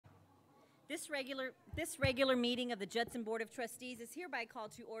This regular meeting of the Judson Board of Trustees is hereby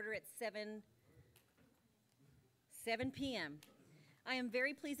called to order at 7 p.m. I am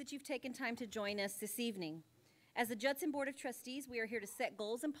very pleased that you've taken time to join us this evening. As the Judson Board of Trustees, we are here to set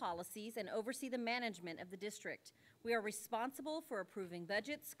goals and policies and oversee the management of the district. We are responsible for approving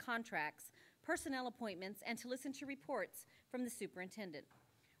budgets, contracts, personnel appointments, and to listen to reports from the superintendent.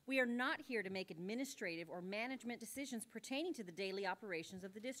 We are not here to make administrative or management decisions pertaining to the daily operations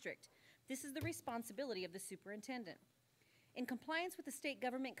of the district. This is the responsibility of the superintendent. In compliance with the state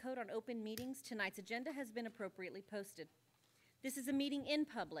government code on open meetings, tonight's agenda has been appropriately posted. This is a meeting in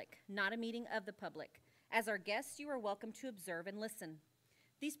public, not a meeting of the public. As our guests, you are welcome to observe and listen.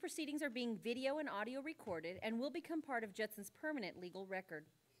 These proceedings are being video and audio recorded and will become part of Judson's permanent legal record.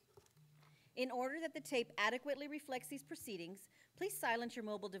 In order that the tape adequately reflects these proceedings, please silence your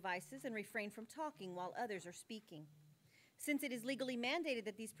mobile devices and refrain from talking while others are speaking. Since it is legally mandated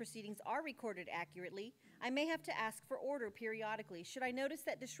that these proceedings are recorded accurately, I may have to ask for order periodically should I notice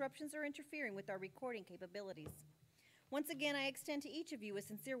that disruptions are interfering with our recording capabilities. Once again, I extend to each of you a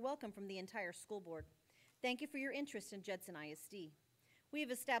sincere welcome from the entire school board. Thank you for your interest in Judson ISD. We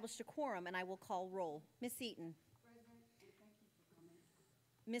have established a quorum, and I will call roll. Ms. Eaton. Present, and thank you for coming.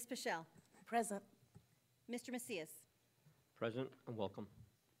 Ms. Pichelle. Present. Mr. Macias. Present and welcome.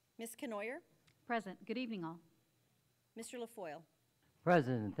 Ms. Canoyer. Present. Good evening, all. Mr. LaFoyle.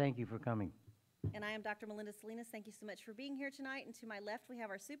 Present, and thank you for coming. And I am Dr. Melinda Salinas. Thank you so much for being here tonight. And to my left, we have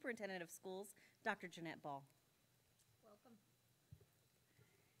our Superintendent of Schools, Dr. Jeanette Ball.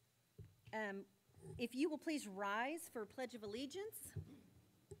 Welcome. If you will please rise for Pledge of Allegiance.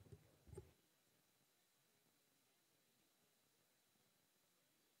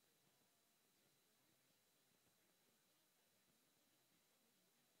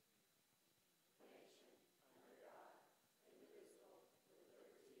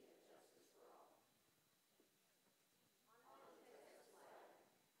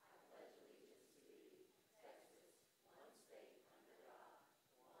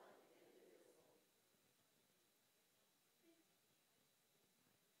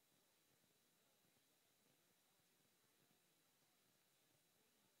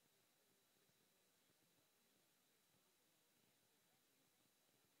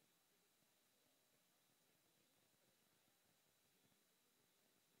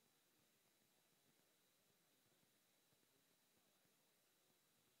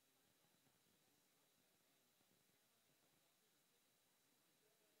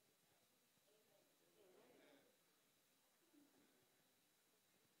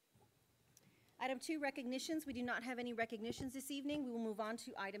 Item 2, recognitions. We do not have any recognitions this evening. We will move on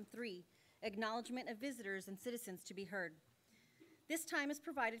to item 3, acknowledgement of visitors and citizens to be heard. This time is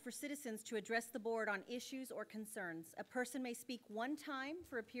provided for citizens to address the board on issues or concerns. A person may speak one time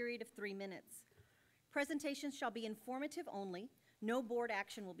for a period of 3 minutes. Presentations shall be informative only. No board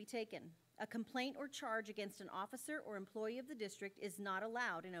action will be taken. A complaint or charge against an officer or employee of the district is not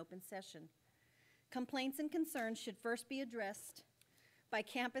allowed in open session. Complaints and concerns should first be addressed by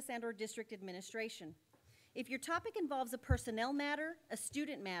campus and or district administration. If your topic involves a personnel matter, a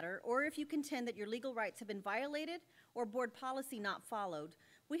student matter, or if you contend that your legal rights have been violated or board policy not followed,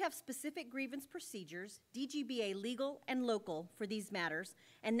 we have specific grievance procedures, DGBA legal and local, for these matters,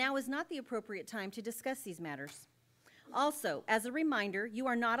 and now is not the appropriate time to discuss these matters. Also, as a reminder, you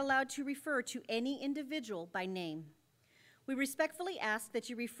are not allowed to refer to any individual by name. We respectfully ask that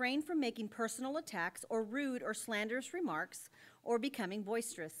you refrain from making personal attacks or rude or slanderous remarks or becoming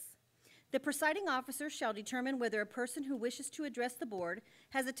boisterous. The presiding officer shall determine whether a person who wishes to address the board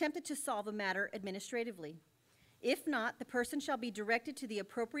has attempted to solve a matter administratively. If not, the person shall be directed to the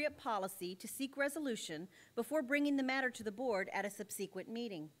appropriate policy to seek resolution before bringing the matter to the board at a subsequent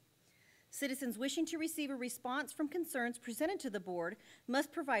meeting. Citizens wishing to receive a response from concerns presented to the board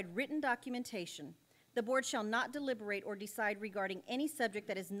must provide written documentation. The board shall not deliberate or decide regarding any subject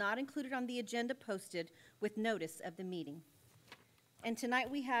that is not included on the agenda posted with notice of the meeting. And tonight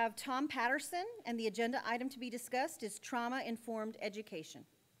we have Tom Patterson, and the agenda item to be discussed is trauma-informed education.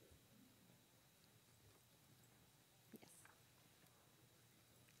 Yes.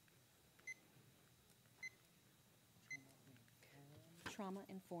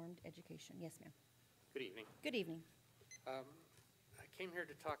 Trauma-informed education. Yes, ma'am. Good evening. Good evening. I came here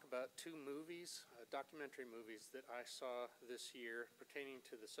to talk about 2 movies, documentary movies that I saw this year pertaining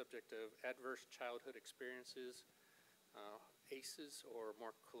to the subject of adverse childhood experiences, ACEs, or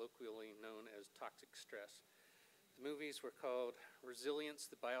more colloquially known as toxic stress. The movies were called Resilience,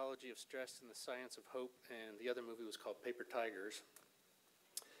 the Biology of Stress and the Science of Hope, and the other movie was called Paper Tigers.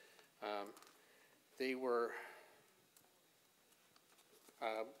 They were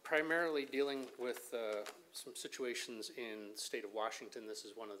Primarily dealing with some situations in the state of Washington. This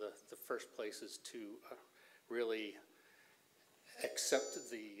is one of the first places to really accept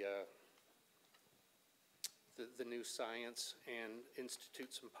the new science and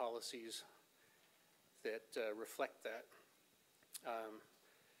institute some policies that reflect that.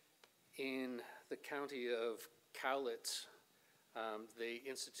 In the county of Cowlitz, they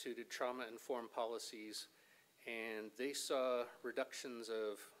instituted trauma-informed policies, and they saw reductions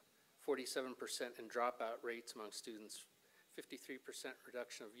of 47% in dropout rates among students, 53%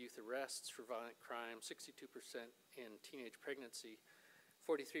 reduction of youth arrests for violent crime, 62% in teenage pregnancy,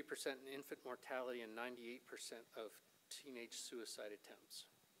 43% in infant mortality, and 98% of teenage suicide attempts.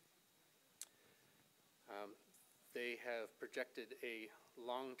 They have projected a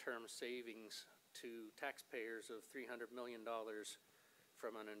long-term savings to taxpayers of $300 million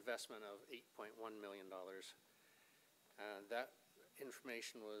from an investment of $8.1 million. That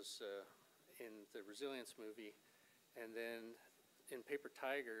information was in the Resilience movie. And then in Paper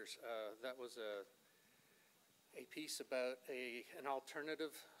Tigers, that was a piece about an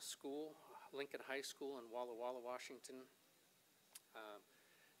alternative school, Lincoln High School in Walla Walla, Washington.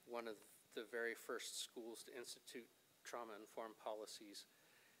 One of the very first schools to institute trauma-informed policies.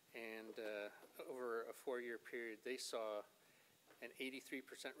 And over a 4-year period, they saw an 83%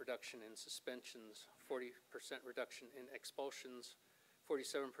 reduction in suspensions, 40% reduction in expulsions,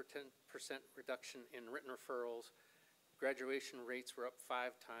 47% reduction in written referrals. Graduation rates were up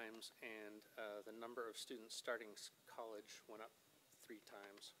 5 times, and the number of students starting college went up 3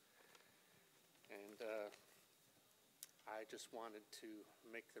 times. And I just wanted to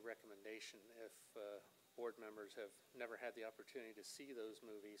make the recommendation, if board members have never had the opportunity to see those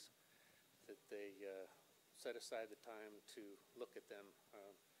movies, that they set aside the time to look at them.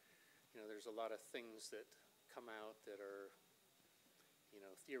 You know, there's a lot of things that come out that are, you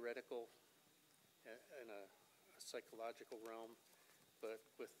know, theoretical in a psychological realm, but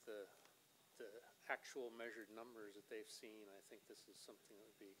with the actual measured numbers that they've seen, I think this is something that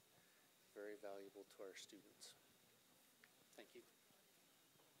would be very valuable to our students. Thank you.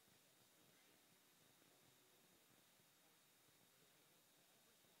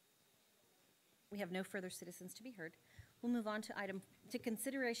 We have no further citizens to be heard. We'll move on to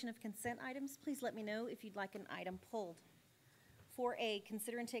consideration of consent items. Please let me know if you'd like an item pulled. 4A,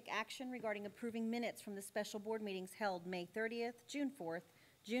 consider and take action regarding approving minutes from the special board meetings held May 30th, June 4th,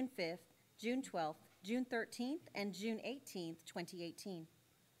 June 5th, June 12th, June 13th, and June 18th, 2018.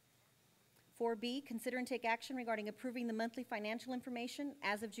 4B, consider and take action regarding approving the monthly financial information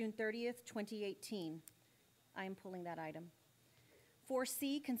as of June 30th, 2018. I am pulling that item.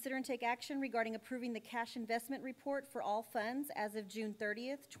 4C, consider and take action regarding approving the cash investment report for all funds as of June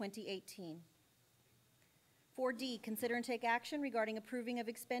 30th, 2018. 4D, consider and take action regarding approving of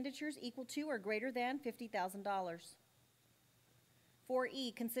expenditures equal to or greater than $50,000.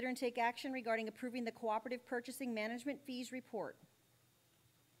 4E, consider and take action regarding approving the cooperative purchasing management fees report.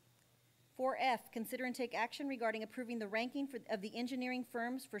 4F, consider and take action regarding approving the ranking of the engineering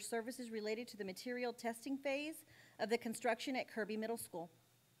firms for services related to the material testing phase of the construction at Kirby Middle School.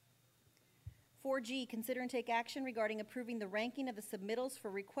 4G, consider and take action regarding approving the ranking of the submittals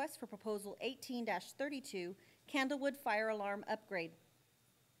for requests for proposal 18-32, Candlewood Fire Alarm Upgrade.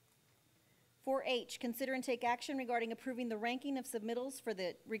 4H, consider and take action regarding approving the ranking of submittals for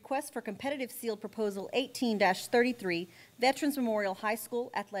the request for competitive sealed proposal 18-33, Veterans Memorial High School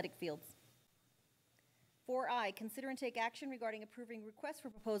Athletic Fields. 4I, consider and take action regarding approving request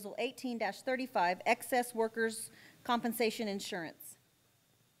for proposal 18-35, excess workers' compensation insurance.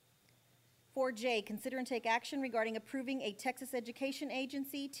 4J, consider and take action regarding approving a Texas Education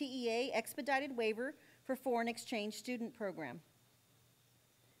Agency, TEA, expedited waiver for foreign exchange student program.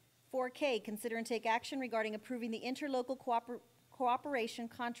 4K, consider and take action regarding approving the interlocal cooperation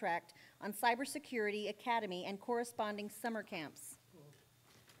contract on cybersecurity academy and corresponding summer camps.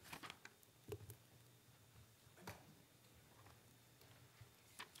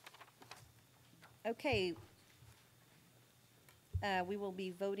 Okay. We will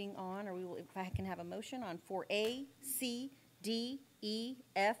be voting on, or we will, if I can have a motion on 4A, C, D, E,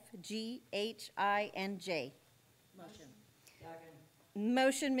 F, G, H, I, and J. Motion.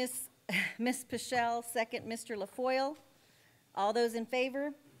 Motion, Ms. Pichelle, second, Mr. LaFoille. All those in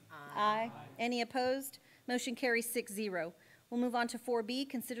favor? Aye. Any opposed? Motion carries 6-0. We'll move on to 4B,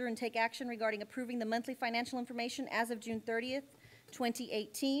 consider and take action regarding approving the monthly financial information as of June 30th,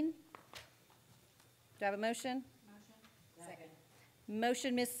 2018. Do I have a motion?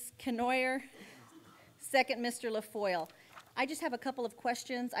 Motion, Ms. Canoyer. Second, Mr. LaFoille. I just have a couple of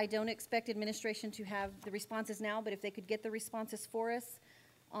questions. I don't expect administration to have the responses now, but if they could get the responses for us.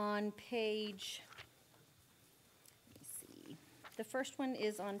 on page, let me see. The first one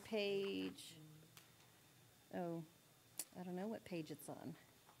is on page, oh, I don't know what page it's on.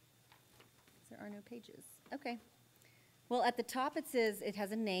 There are no pages. Okay. Well, at the top it says, it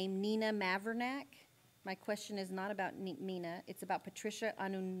has a name, Nina Mavernack. My question is not about Nina, it's about Patricia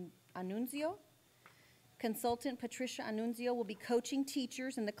Annunzio. Consultant Patricia Annunzio will be coaching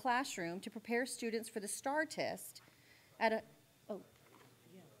teachers in the classroom to prepare students for the STAR test at a, oh.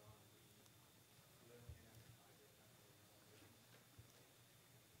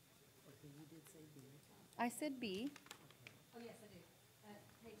 I said B. Oh, yes, I do.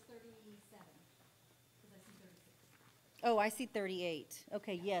 Page 37, because I see 36. Oh, I see 38.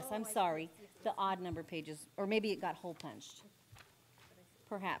 Okay, yes, I'm sorry. The odd number pages, or maybe it got hole punched.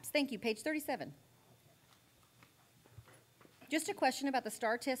 Perhaps. Thank you. Page 37. Just a question about the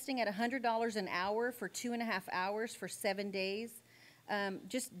STAR testing at $100 an hour for 2.5 hours for 7 days.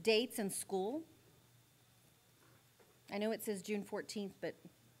 Just dates and school. I know it says June 14th, but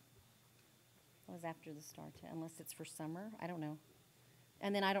it was after the STAR test, unless it's for summer. I don't know.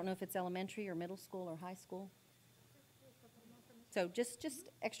 And then I don't know if it's elementary or middle school or high school. So just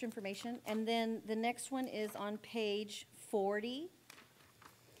extra information. And then the next one is on page 40,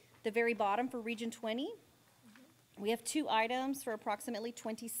 the very bottom for Region 20. We have 2 items for approximately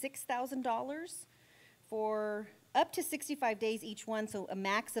 $26,000 for up to 65 days each one, so a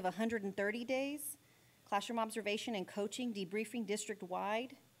max of 130 days. Classroom observation and coaching, debriefing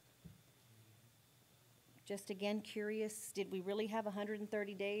district-wide. Just again, curious, did we really have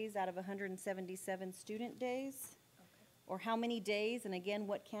 130 days out of 177 student days? Or how many days, and again,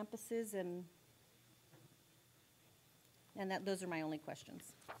 what campuses, and those are my only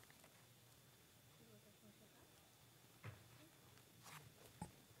questions.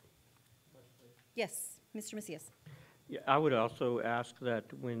 Yes, Mr. Macias. Yeah, I would also ask that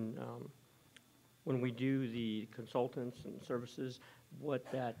when we do the consultants and services, what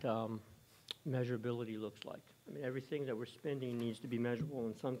that measurability looks like. I mean, everything that we're spending needs to be measurable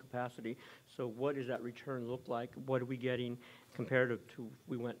in some capacity. So what does that return look like? What are we getting comparative to if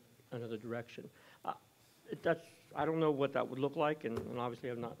we went another direction? I don't know what that would look like, and obviously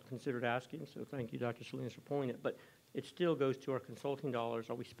I've not considered asking, so thank you, Dr. Salinas, for pointing it. But it still goes to our consulting dollars.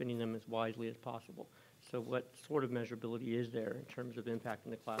 Are we spending them as wisely as possible? So what sort of measurability is there in terms of impact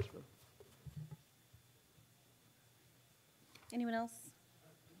in the classroom? Anyone else?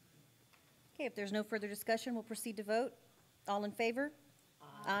 Okay, if there's no further discussion, we'll proceed to vote. All in favor?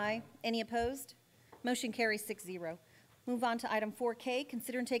 Aye. Any opposed? Motion carries 6-0. Move on to item 4K,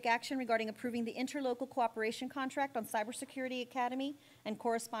 consider and take action regarding approving the interlocal cooperation contract on Cybersecurity Academy and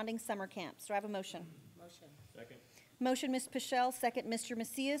corresponding summer camps. Do I have a motion? Motion. Second. Motion, Ms. Pichelle, second, Mr.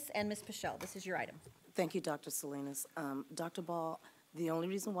 Macias, and Ms. Pichelle. This is your item. Thank you, Dr. Salinas. Dr. Ball, the only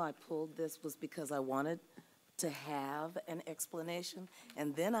reason why I pulled this was because I wanted to have an explanation,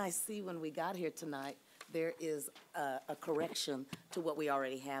 and then I see when we got here tonight, there is a correction to what we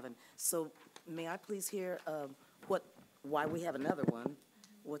already have. And so may I please hear why we have another one,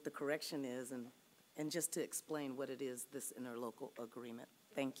 what the correction is, and just to explain what it is, this interlocal agreement.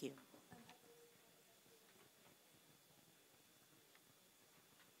 Thank you.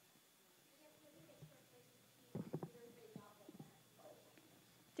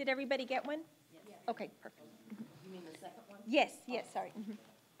 Did everybody get one? Yes. Okay, perfect. You mean the second one? Yes, sorry.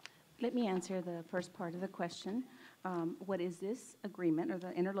 Let me answer the first part of the question. What is this agreement, or the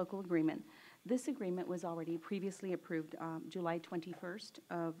interlocal agreement? This agreement was already previously approved July 21st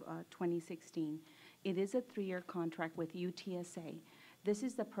of 2016. It is a 3-year contract with UTSA. This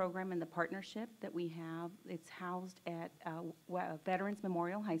is the program and the partnership that we have. It's housed at Veterans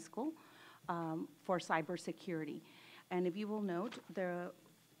Memorial High School for cybersecurity. And if you will note, the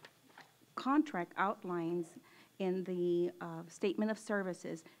contract outlines in the statement of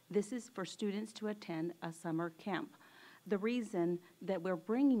services, this is for students to attend a summer camp. The reason that we're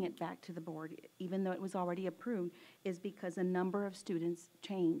bringing it back to the board, even though it was already approved, is because a number of students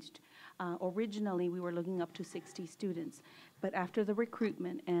changed. Originally, we were looking up to 60 students, but after the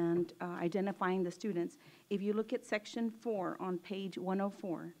recruitment and identifying the students, if you look at section 4 on page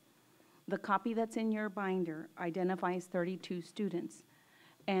 104, the copy that's in your binder identifies 32 students.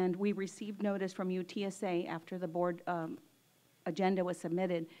 And we received notice from UTSA after the board agenda was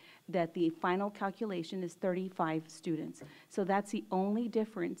submitted that the final calculation is 35 students. So that's the only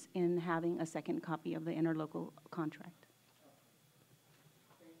difference in having a second copy of the interlocal contract.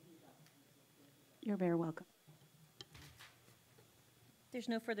 You're very welcome. There's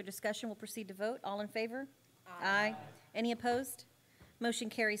no further discussion. We'll proceed to vote. All in favor? Aye. Any opposed? Motion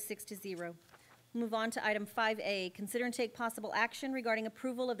carries 6-0. Move on to item 5A, consider and take possible action regarding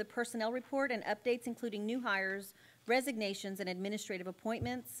approval of the personnel report and updates including new hires, resignations, and administrative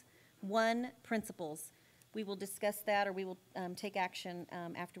appointments. 1, principals. We will discuss that, or we will take action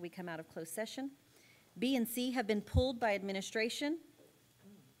after we come out of closed session. B and C have been pulled by administration.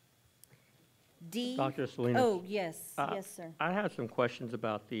 D. Dr. Salinas? Oh, yes, yes, sir. I have some questions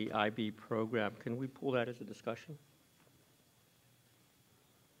about the IB program. Can we pull that as a discussion?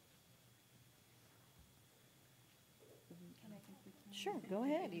 Sure, go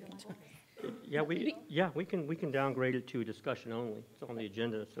ahead. You can. We can downgrade it to a discussion only. It's on the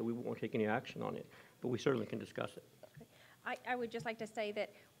agenda, so we won't take any action on it, but we certainly can discuss it. I would just like to say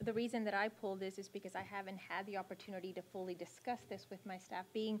that the reason that I pulled this is because I haven't had the opportunity to fully discuss this with my staff.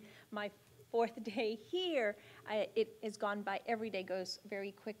 Being my 4th day here, it has gone by, every day goes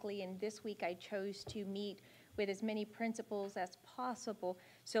very quickly, and this week I chose to meet with as many principals as possible.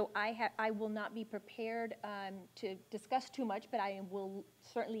 So I will not be prepared to discuss too much, but I will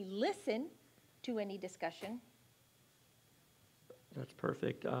certainly listen to any discussion. That's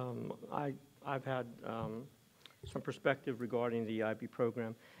perfect. I've had some perspective regarding the IB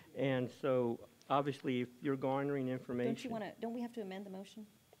program, and so obviously if you're garnering information. Don't we have to amend the motion?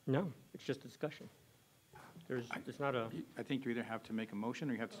 No, it's just a discussion. It's not a. I think you either have to make a motion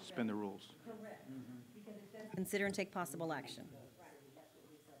or you have to suspend the rules. Consider and take possible action.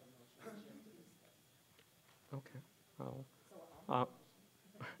 Okay.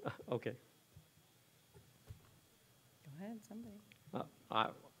 Okay. Go ahead, somebody.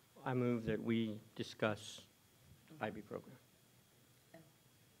 I move that we discuss IB program.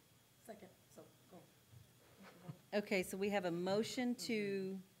 Second, so go. Okay, so we have a motion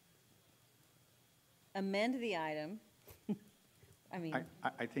to amend the item. I mean,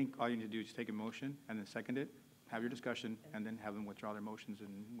 I think all you need to do is take a motion and then second it, have your discussion, and then have them withdraw their motions, and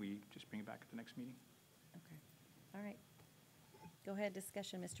we just bring it back at the next meeting. okay, all right. Go ahead,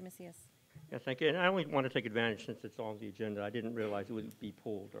 discussion, Mr. Macias. Yeah, thank you. And I only want to take advantage since it's on the agenda. I didn't realize it would be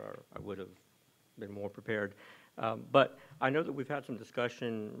pulled, or I would have been more prepared. But I know that we've had some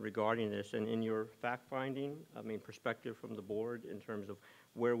discussion regarding this, and in your fact-finding, perspective from the board in terms of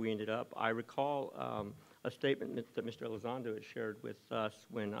where we ended up, I recall a statement that Mr. Elizondo had shared with us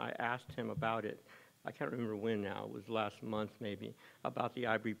when I asked him about it. I can't remember when now, it was last month maybe, about the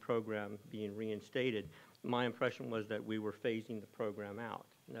IB program being reinstated. My impression was that we were phasing the program out,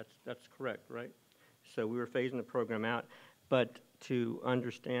 and that's correct, right? So we were phasing the program out, but to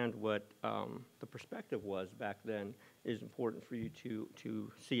understand what the perspective was back then is important for you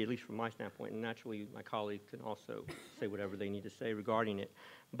to see, at least from my standpoint, and naturally my colleagues can also say whatever they need to say regarding it.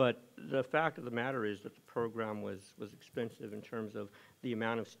 But the fact of the matter is that the program was expensive in terms of the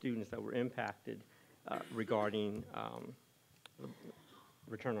amount of students that were impacted regarding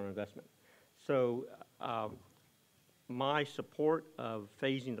return on investment. So my support of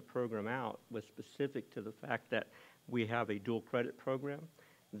phasing the program out was specific to the fact that we have a dual credit program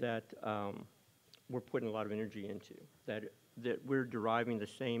that we're putting a lot of energy into, that we're deriving the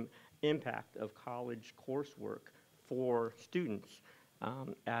same impact of college coursework for students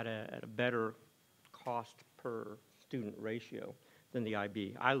at a better cost per student ratio than the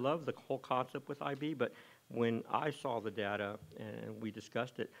IB. I love the whole concept with IB, but when I saw the data and we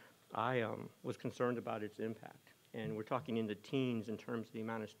discussed it, I was concerned about its impact. And we're talking in the teens in terms of the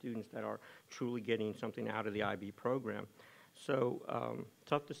amount of students that are truly getting something out of the IB program. So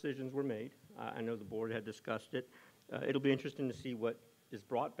tough decisions were made. I know the board had discussed it. It'll be interesting to see what is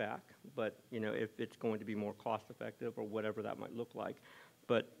brought back, but if it's going to be more cost effective or whatever that might look like.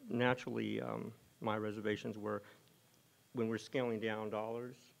 But naturally, my reservations were when we're scaling down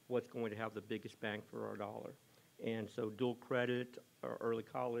dollars, what's going to have the biggest bang for our dollar? And so dual credit or early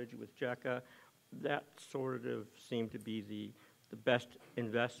college with JECA, that sort of seemed to be the best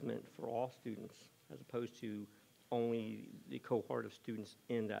investment for all students as opposed to only the cohort of students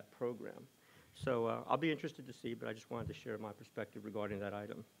in that program. So I'll be interested to see, but I just wanted to share my perspective regarding that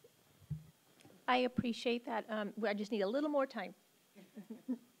item. I appreciate that. I just need a little more time.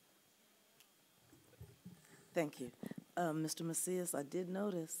 Thank you. Mr. Macias, I did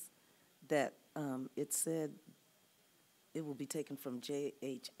notice that it said it will be taken from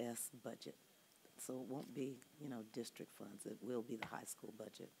JHS budget. So it won't be, district funds. It will be the high school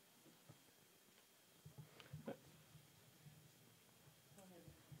budget.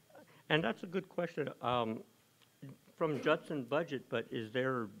 And that's a good question. From Judson budget, but is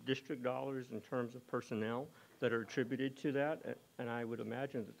there district dollars in terms of personnel that are attributed to that? And I would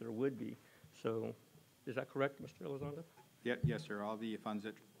imagine that there would be. So is that correct, Mr. Elizondo? Yeah, yes, sir. All the funds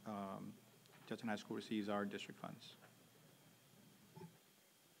that Judson High School receives are district funds.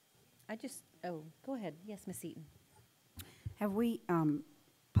 Go ahead. Yes, Ms. Eaton. Have we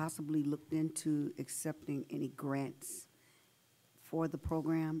possibly looked into accepting any grants for the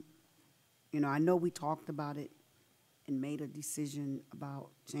program? You know, I know we talked about it and made a decision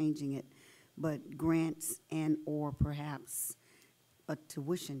about changing it, but grants and/or perhaps a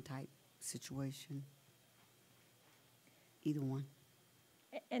tuition-type situation? Either one.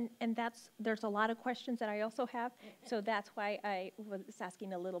 And there's a lot of questions that I also have, so that's why I was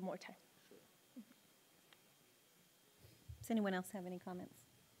asking a little more time. Does anyone else have any comments?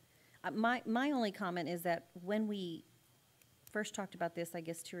 My only comment is that when we first talked about this, I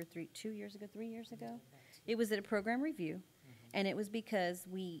guess 3 years ago, it was at a program review, and it was because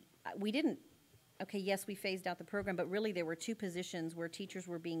we didn't, okay, yes, we phased out the program, but really there were 2 positions where teachers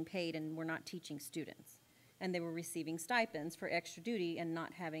were being paid and were not teaching students, and they were receiving stipends for extra duty and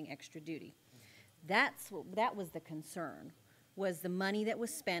not having extra duty. That was the concern, was the money that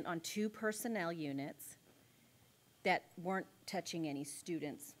was spent on 2 personnel units that weren't touching any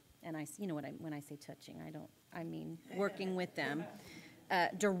students. And you know when I say touching, I mean working with them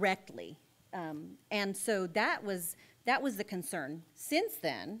directly. And so that was the concern. Since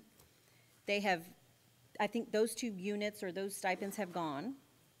then, I think those 2 units or those stipends have gone,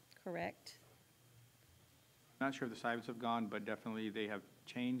 correct? Not sure if the stipends have gone, but definitely they have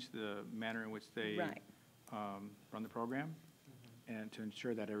changed the manner in which they Right. Run the program, and to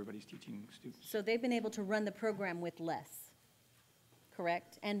ensure that everybody's teaching students. So they've been able to run the program with less,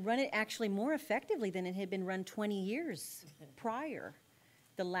 correct? And run it actually more effectively than it had been run 20 years prior,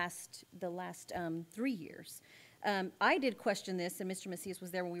 the last 3 years. I did question this, and Mr. Macias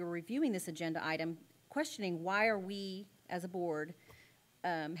was there when we were reviewing this agenda item, questioning why are we, as a board,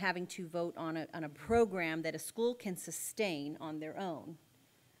 having to vote on a program that a school can sustain on their own.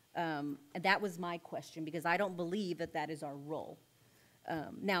 And that was my question, because I don't believe that is our role.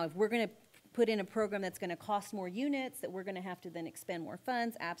 Now, if we're going to put in a program that's going to cost more units, that we're going to have to then expend more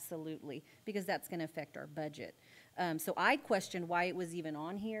funds, absolutely, because that's going to affect our budget. So I questioned why it was even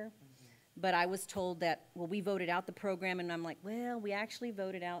on here, but I was told that, well, we voted out the program, and I'm like, well, we actually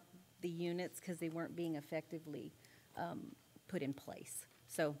voted out the units because they weren't being effectively put in place.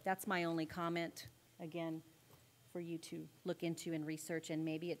 So that's my only comment, again, for you to look into and research, and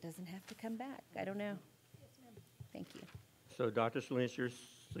maybe it doesn't have to come back. I don't know. Thank you. So, Dr. Salinas, you're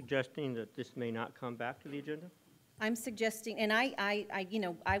suggesting that this may not come back to the agenda? I'm suggesting, and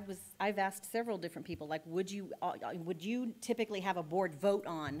I've asked several different people, like, would you typically have a board vote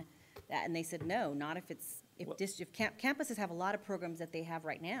on that? And they said, no, not if campuses have a lot of programs that they have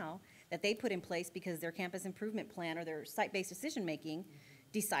right now that they put in place because their campus improvement plan or their site-based decision-making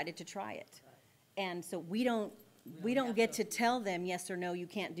decided to try it. And so we don't get to tell them, yes or no, you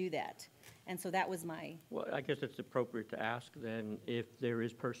can't do that. And so that was my, Well, I guess it's appropriate to ask then if there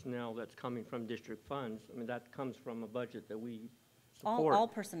is personnel that's coming from district funds. I mean, that comes from a budget that we support. all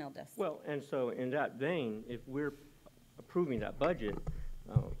personnel does. Well, and so in that vein, if we're approving that budget,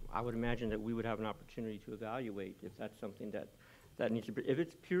 I would imagine that we would have an opportunity to evaluate if that's something that needs to be. If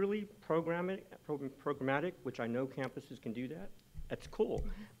it's purely programmatic, which I know campuses can do that, that's cool.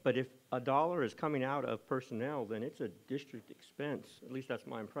 But if $1 is coming out of personnel, then it's a district expense. At least that's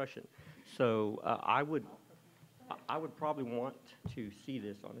my impression. So I would probably want to see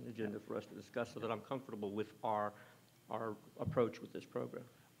this on an agenda for us to discuss so that I'm comfortable with our approach with this program.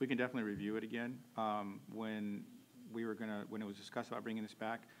 We can definitely review it again. When it was discussed about bringing this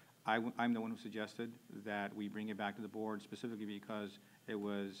back, I'm the one who suggested that we bring it back to the board specifically because it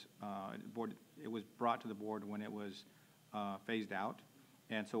was brought to the board when it was phased out.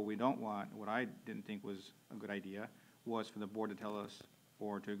 And so what I didn't think was a good idea was for the board to tell us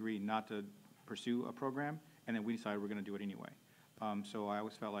or to agree not to pursue a program, and then we decided we're going to do it anyway. So I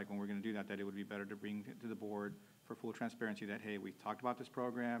always felt like when we're going to do that it would be better to bring it to the board for full transparency that, hey, we talked about this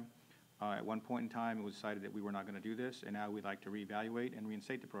program. At one point in time, it was decided that we were not going to do this, and now we'd like to reevaluate and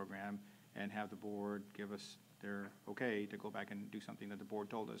reinstate the program and have the board give us their okay to go back and do something that the board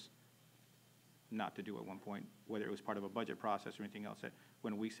told us not to do at one point, whether it was part of a budget process or anything else. That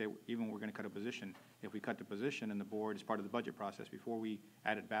when we say, even we're going to cut a position, if we cut the position and the board is part of the budget process, before we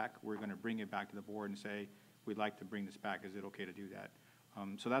add it back, we're going to bring it back to the board and say, we'd like to bring this back. Is it okay to do that?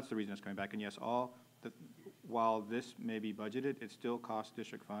 So that's the reason it's coming back. And yes, while this may be budgeted, it still costs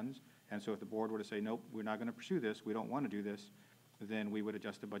district funds. And so if the board were to say, nope, we're not going to pursue this, we don't want to do this, then we would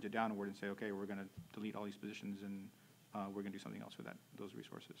adjust the budget downward and say, okay, we're going to delete all these positions and we're going to do something else with those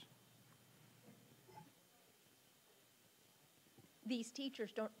resources. These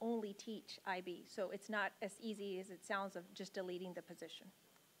teachers don't only teach IB, so it's not as easy as it sounds of just deleting the position.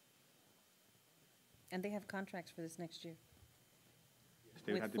 And they have contracts for this next year.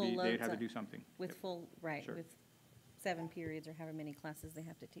 They would With have to full be, they'd loads have to on- do something. With Yep. full, right, Sure. with 7 periods or however many classes they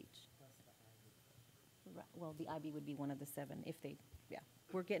have to teach. Well, the IB would be one of the 7 if they, yeah.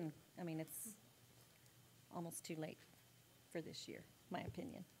 We're getting, I mean, it's almost too late for this year, my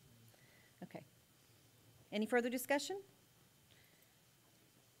opinion. Okay. Any further discussion?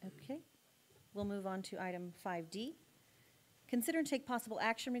 Okay. We'll move on to item 5D. Consider and take possible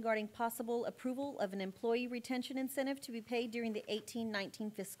action regarding possible approval of an employee retention incentive to be paid during the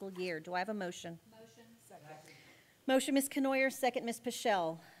 18-19 fiscal year. Do I have a motion? Motion, Ms. Canoyer, second, Ms.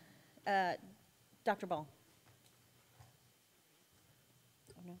 Pichelle. Dr. Ball?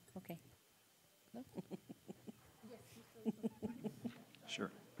 Oh, no, okay. No?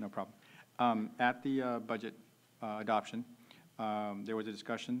 Sure, no problem. At the budget adoption, there was a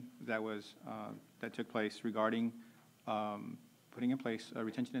discussion that was, that took place regarding putting in place a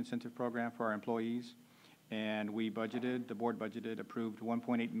retention incentive program for our employees. And we budgeted, the board budgeted, approved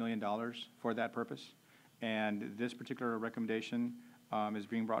 $1.8 million for that purpose. And this particular recommendation is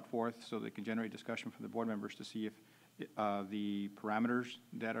being brought forth so that it can generate discussion from the board members to see if the parameters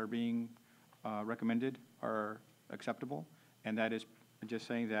that are being recommended are acceptable. And that is just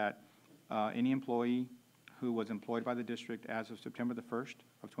saying that any employee who was employed by the district as of September the 1st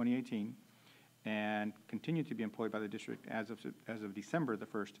of 2018 and continued to be employed by the district as of December the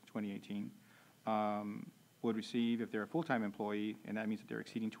 1st, 2018, would receive, if they're a full-time employee, and that means that they're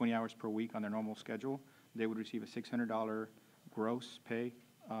exceeding 20 hours per week on their normal schedule, they would receive a $600 gross pay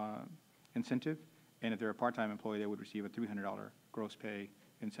incentive. And if they're a part-time employee, they would receive a $300 gross pay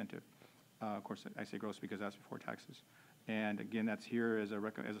incentive. Of course, I say gross because that's before taxes. And again, that's here as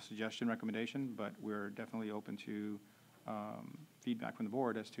a suggestion, recommendation, but we're definitely open to feedback from the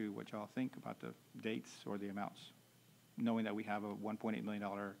board as to what y'all think about the dates or the amounts, knowing that we have a $1.8 million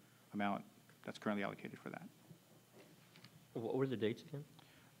amount that's currently allocated for that. What were the dates again?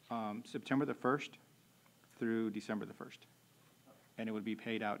 September the 1st through December the 1st. And it would be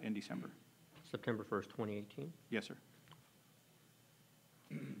paid out in December. September 1st, 2018? Yes, sir.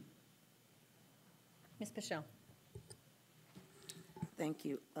 Ms. Pichelle? Thank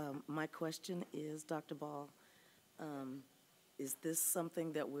you. My question is, Dr. Ball, is this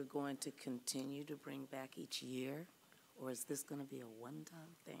something that we're going to continue to bring back each year, or is this going to be a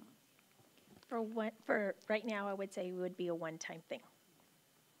one-time thing? For right now, I would say it would be a one-time thing.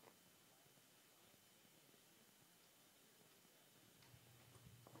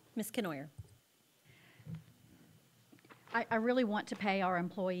 Ms. Canoyer? I really want to pay our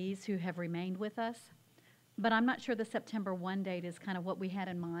employees who have remained with us, but I'm not sure the September 1 date is kind of what we had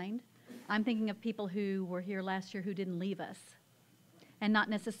in mind. I'm thinking of people who were here last year who didn't leave us, and not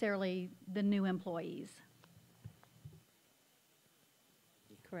necessarily the new employees.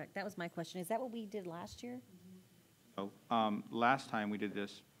 Correct, that was my question. Is that what we did last year? Oh, last time we did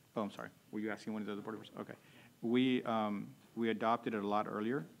this, oh, I'm sorry. Were you asking one of the other board members? Okay. We adopted it a lot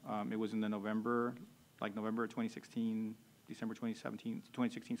earlier. It was in the November of 2016, December 2017,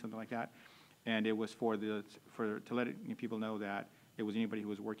 2016, something like that. And it was to let people know that it was anybody who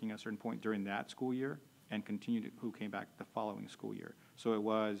was working at a certain point during that school year and continued, who came back the following school year. So it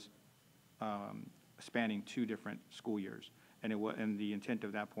was spanning 2 different school years. And the intent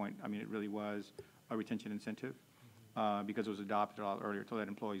of that point, I mean, it really was a retention incentive because it was adopted a lot earlier to let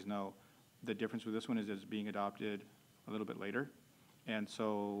employees know. The difference with this one is it's being adopted a little bit later. And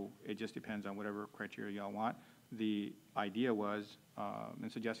so it just depends on whatever criteria y'all want. The idea was, in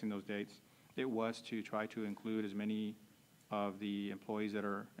suggesting those dates, it was to try to include as many of the employees that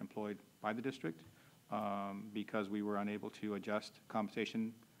are employed by the district because we were unable to adjust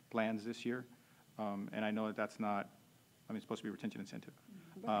compensation plans this year. And I know that that's not, I mean, it's supposed to be a retention incentive.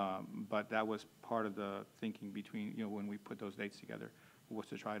 But that was part of the thinking between, when we put those dates together, was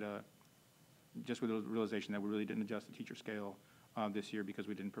to try to, just with the realization that we really didn't adjust the teacher scale this year because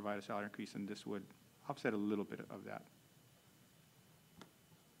we didn't provide a salary increase, and this would offset a little bit of that.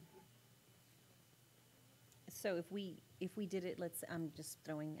 So if we did it, I'm just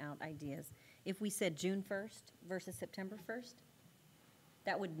throwing out ideas. If we said June 1st versus September 1st,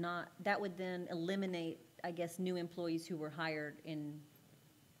 that would then eliminate, I guess, new employees who were hired for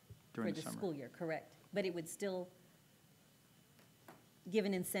During the the summer. school year, correct? But it would still give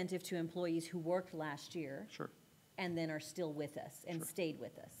an incentive to employees who worked last year. Sure, And then are still with us and Sure. stayed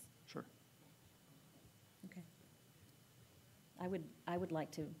with us. sure. Okay. I would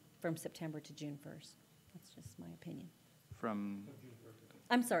like to, from September to June 1st. That's just my opinion. From,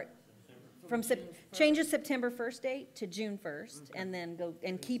 I'm sorry. Change your September 1st date to June 1st, and then go,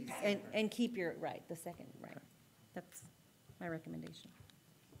 and keep your, right, the second, right. Okay. That's my recommendation.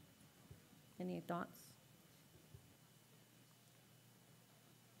 Any thoughts?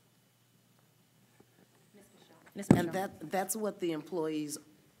 Ms. And Michelle? that's what the employees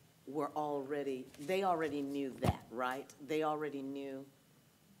were already, they already knew that, right? They already knew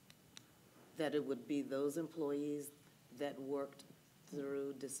that it would be those employees that worked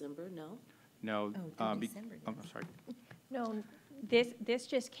through December, no? No. through be- December, I'm sorry. No, this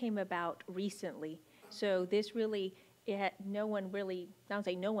just came about recently. So this really, no one really, I don't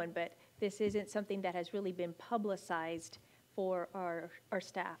say no one, but this isn't something that has really been publicized for our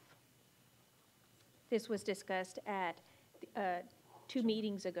staff. This was discussed at 2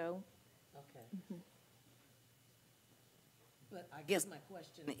 meetings ago. Okay. But I guess my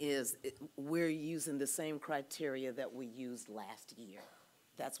question is, we're using the same criteria that we used last year.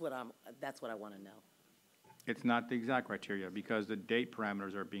 That's what I want to know. It's not the exact criteria because the date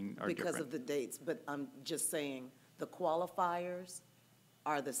parameters are different. Because of the dates, but I'm just saying, the qualifiers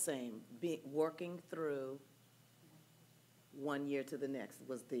are the same, working through 1 year to the next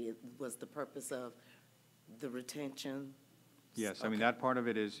was the purpose of the retention. Yes, I mean, Okay. that part of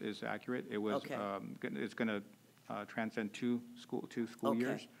it is accurate. It was, Okay. it's going to transcend two school Okay.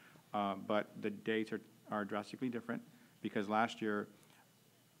 years. But the dates are drastically different because last year,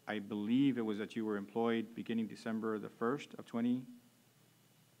 I believe it was that you were employed beginning December the 1st of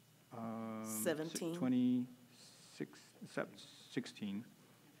 2016,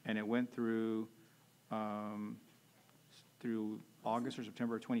 and it went through August or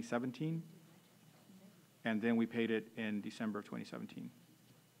September of 2017, and then we paid it in December of 2017.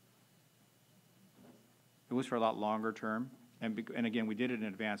 It was for a lot longer term, and again, we did it in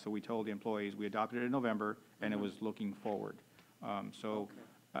advance, so we told the employees, we adopted it in November, and it was looking forward.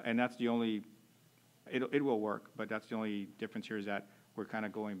 And that's the only, it will work, but that's the only difference here is that we're kind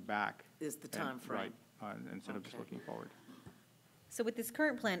of going back. Is the time frame. Right, instead of just Okay. looking forward. So with this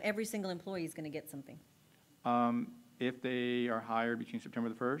current plan, every single employee is going to get something. If they are hired between September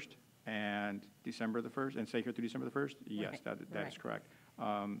the 1st and December the 1st, and stay here through December the 1st, yes, Right, that is right. correct.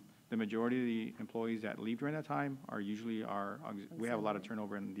 The majority of the employees that leave during that time are usually we have a lot of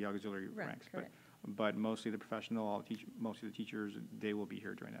turnover in the auxiliary Right, ranks. correct. But mostly the professional, most of the teachers, they will be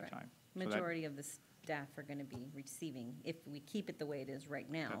here during that Right. time. So that- Majority of the staff are going to be receiving, if we keep it the way it is right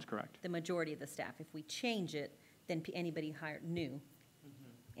now. That's correct. The majority of the staff. If we change it, then anybody hired new,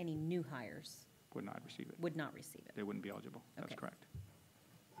 any new hires Would not receive it. would not receive it. They wouldn't be eligible. That's Okay. correct.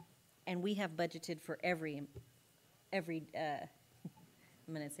 And we have budgeted for every, I'm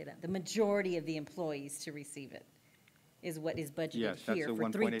going to say that, the majority of the employees to receive it is what is budgeted Yes, that's here the for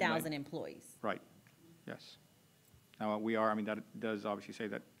 1.89. 3,000 employees. Right, yes. Now, that does obviously say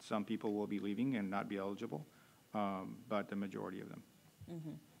that some people will be leaving and not be eligible, but the majority of them.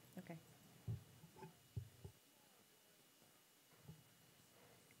 Okay.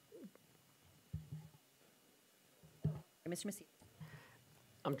 Mr. Massey?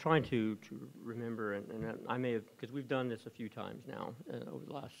 I'm trying to remember, and I may have, because we've done this a few times now over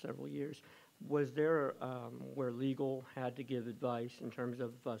the last several years. Was there where legal had to give advice in terms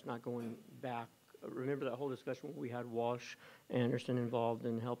of us not going back? Remember that whole discussion where we had Wash Anderson involved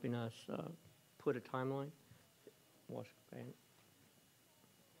in helping us put a timeline? Wash, do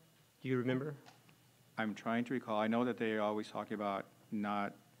you remember? I'm trying to recall, I know that they always talk about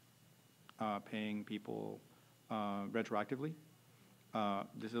not paying people retroactively.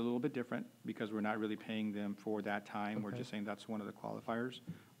 This is a little bit different because we're not really paying them for that time. We're Okay. just saying that's one of the qualifiers.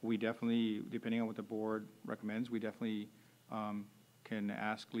 We definitely, depending on what the board recommends, we definitely can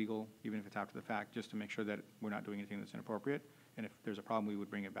ask legal, even if it's after the fact, just to make sure that we're not doing anything that's inappropriate. And if there's a problem, we would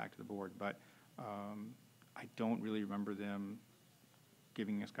bring it back to the board. But I don't really remember them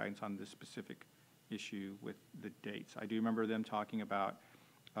giving us guidance on this specific issue with the dates. I do remember them talking about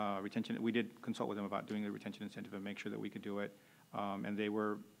retention. We did consult with them about doing the retention incentive and make sure that we could do it. And they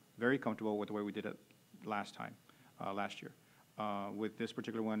were very comfortable with the way we did it last year. With this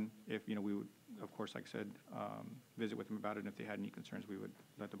particular one, if, we would, of course, like I said, visit with them about it, and if they had any concerns, we would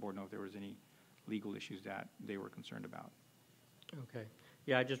let the board know if there was any legal issues that they were concerned about. Okay.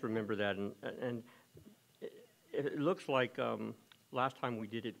 Yeah, I just remember that, and it looks like last time we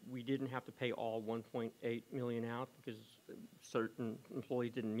did it, we didn't have to pay all 1.8 million out because certain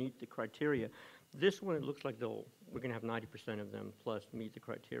employees didn't meet the criteria. This one, it looks like we're going to have 90% of them plus meet the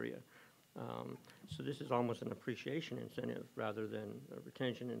criteria. So this is almost an appreciation incentive rather than a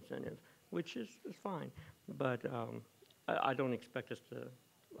retention incentive, which is fine. But I don't expect us to,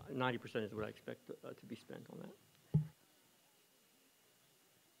 90% is what I expect to be spent on that.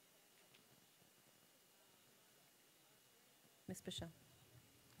 Ms. Bishop?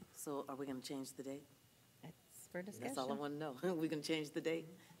 So are we going to change the date? That's for discussion. That's all I want to know. We're going to change the date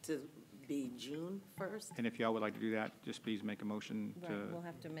to be June 1st? And if y'all would like to do that, just please make a motion Right, we'll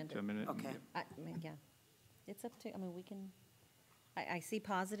have to amend it. to amend it. Okay. I mean, yeah. It's up to, I mean, we can, I see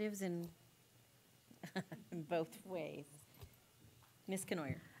positives in in both ways. Ms.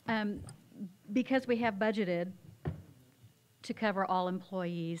 Canoyer? Because we have budgeted to cover all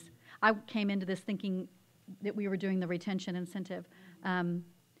employees, I came into this thinking that we were doing the retention incentive.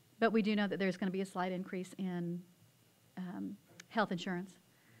 But we do know that there's going to be a slight increase in health insurance.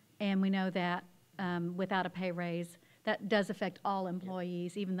 And we know that without a pay raise, that does affect all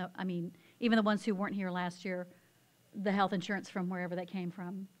employees, even though, I mean, even the ones who weren't here last year, the health insurance from wherever that came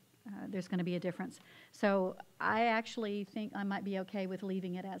from, there's going to be a difference. So I actually think I might be okay with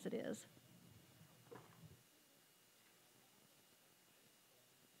leaving it as it is.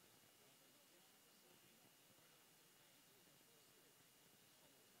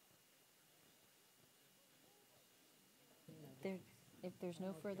 If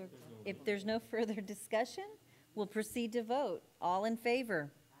there's no further discussion, we'll proceed to vote. All in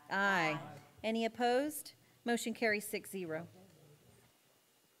favor? Aye. Any opposed? Motion carries 6-0.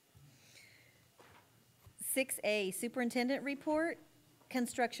 6A, Superintendent Report,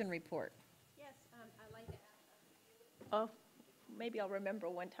 Construction Report. Yes, I'd like to ask. Oh, maybe I'll remember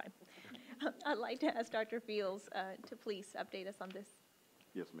one time. I'd like to ask Dr. Fields to please update us on this.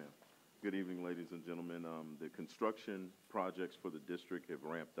 Yes, ma'am. Good evening, ladies and gentlemen. The construction projects for the district have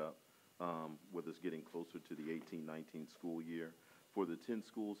ramped up with us getting closer to the 18-19 school year. For the 10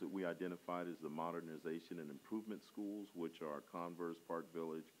 schools that we identified as the modernization and improvement schools, which are Converse, Park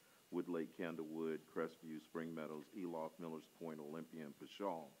Village, Woodlake, Candlewood, Crestview, Spring Meadows, Eloff, Millers Point, Olympia, and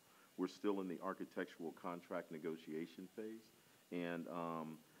Pashal, we're still in the architectural contract negotiation phase. And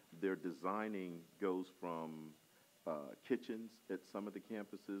their designing goes from kitchens at some of the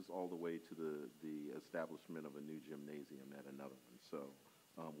campuses all the way to the establishment of a new gymnasium at another one. So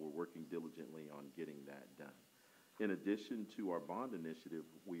we're working diligently on getting that done. In addition to our bond initiative,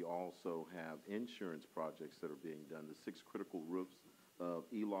 we also have insurance projects that are being done. The 6 critical roofs of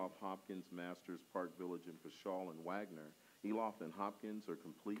Eloff, Hopkins, Masters, Park Village, and Pashal and Wagner. Eloff and Hopkins are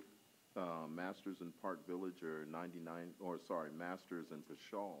complete. Masters and Park Village are Masters and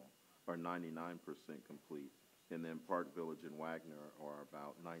Pashal are 99% complete. And then Park Village and Wagner are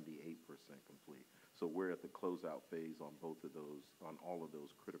about 98% complete. So we're at the closeout phase on both of those, on all of those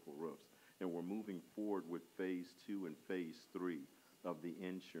critical roofs. And we're moving forward with phase 2 and phase 3 of the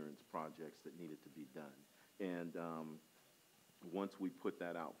insurance projects that needed to be done. And once we put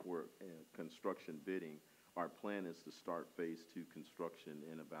that out for construction bidding, our plan is to start phase 2 construction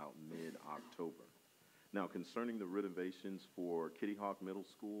in about mid-October. Now, concerning the renovations for Kitty Hawk Middle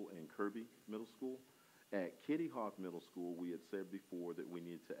School and Kirby Middle School, at Kitty Hawk Middle School, we had said before that we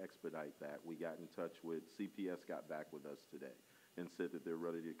needed to expedite that. We got in touch with, CPS got back with us today and said that they're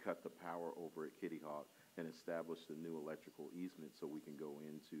ready to cut the power over at Kitty Hawk and establish the new electrical easement so we can go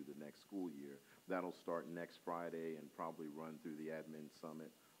into the next school year. That'll start next Friday and probably run through the admin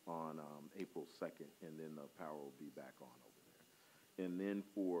summit on April 2nd, and then the power will be back on over there. And then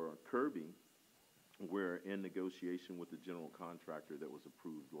for Kirby, we're in negotiation with the general contractor that was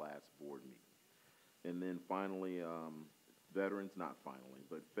approved last board meeting. And then finally, veterans, not finally,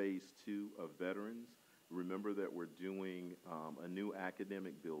 but phase 2 of veterans. Remember that we're doing a new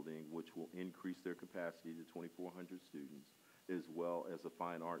academic building, which will increase their capacity to 2,400 students, as well as a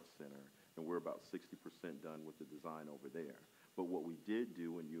fine arts center. And we're about 60% done with the design over there. But what we did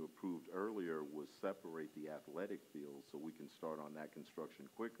do, and you approved earlier, was separate the athletic fields so we can start on that construction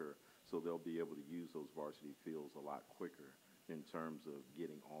quicker, so they'll be able to use those varsity fields a lot quicker in terms of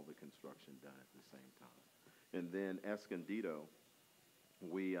getting all the construction done at the same time. And then Escondido,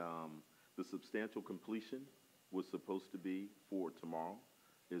 the substantial completion was supposed to be for tomorrow,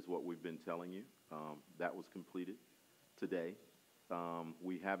 is what we've been telling you. That was completed today.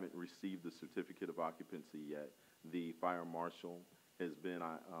 We haven't received the certificate of occupancy yet. The fire marshal has been,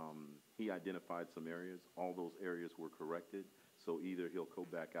 he identified some areas. All those areas were corrected. So either he'll go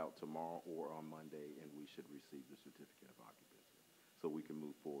back out tomorrow or on Monday, and we should receive the certificate of occupancy. So we can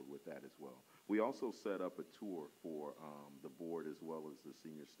move forward with that as well. We also set up a tour for the board as well as the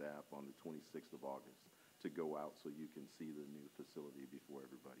senior staff on the 26th of August to go out so you can see the new facility before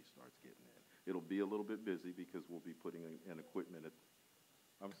everybody starts getting in. It'll be a little bit busy because we'll be putting in equipment at,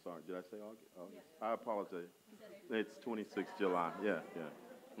 I'm sorry, did I say August? Yes. I apologize. It's 26th July, yeah.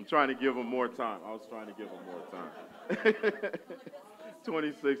 I'm trying to give them more time. I was trying to give them more time.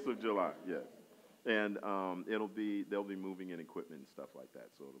 26th of July, yes. And they'll be moving in equipment and stuff like that,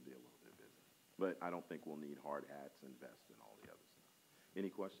 so it'll be a little bit busy. But I don't think we'll need hard hats and vests and all the other stuff. Any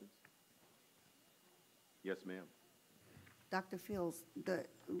questions? Yes, ma'am. Dr. Fields,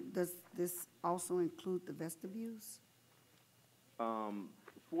 does this also include the vestibules?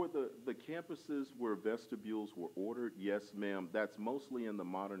 For the campuses where vestibules were ordered, yes, ma'am, that's mostly in the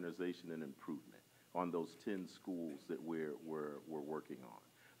modernization and improvement on those 10 schools that we're working on.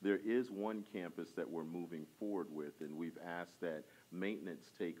 There is one campus that we're moving forward with, and we've asked that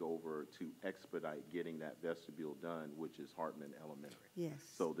maintenance take over to expedite getting that vestibule done, which is Hartman Elementary. Yes.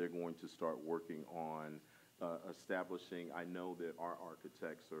 So they're going to start working on establishing, I know that our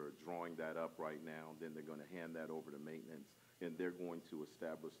architects are drawing that up right now, then they're going to hand that over to maintenance, and they're going to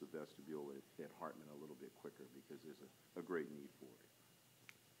establish the vestibule at Hartman a little bit quicker because there's a great need for it.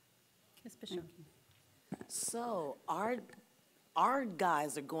 Ms. Bishop? So our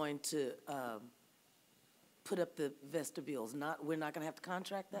guys are going to put up the vestibules, we're not going to have to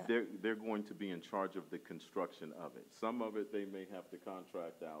contract that? They're going to be in charge of the construction of it. Some of it they may have to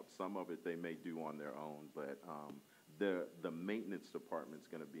contract out, some of it they may do on their own, but the maintenance department's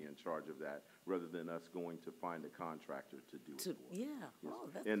going to be in charge of that rather than us going to find a contractor to do it for us. Yeah, Yes. oh,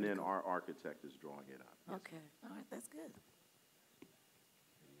 that's And pretty then cool. our architect is drawing it up. Yes. Okay, all right, that's good.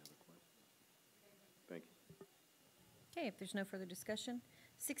 Any other questions? Thank you. Okay, if there's no further discussion.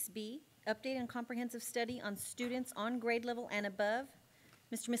 6B, update and comprehensive study on students on grade level and above.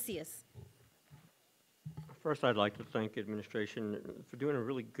 Mr. Macias. First, I'd like to thank administration for doing a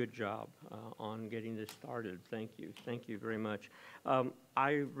really good job on getting this started. Thank you. Thank you very much.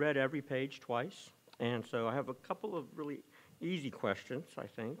 I read every page twice, and so I have a couple of really easy questions, I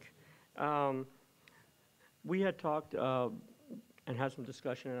think. We had talked and had some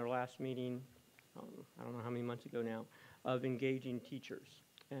discussion in our last meeting, I don't know how many months ago now, of engaging teachers.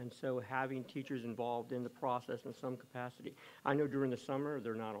 And so having teachers involved in the process in some capacity. I know during the summer,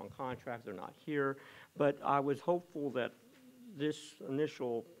 they're not on contract, they're not here, but I was hopeful that this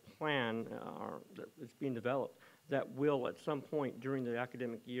initial plan that is being developed, that will at some point during the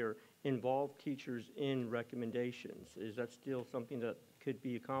academic year involve teachers in recommendations. Is that still something that could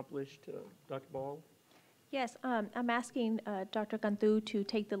be accomplished, Dr. Ball? Yes, I'm asking Dr. Cantu to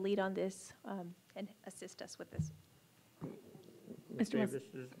take the lead on this and assist us with this. Ms. Mr. Mas- Davis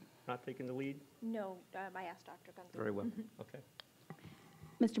is not taking the lead? No, I asked Dr. Cantu. Very well, okay.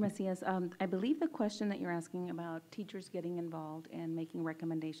 Mr. Macias, I believe the question that you're asking about teachers getting involved and making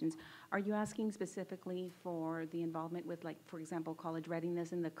recommendations, are you asking specifically for the involvement with, like, for example, college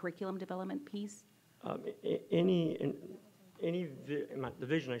readiness and the curriculum development piece? The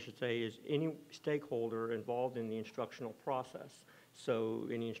vision, I should say, is any stakeholder involved in the instructional process. So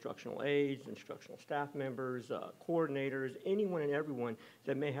any instructional aides, instructional staff members, coordinators, anyone and everyone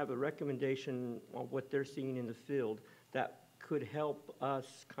that may have a recommendation on what they're seeing in the field that could help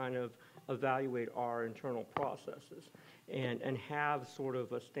us kind of evaluate our internal processes and have sort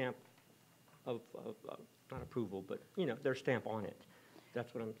of a stamp of not approval, but, you know, their stamp on it.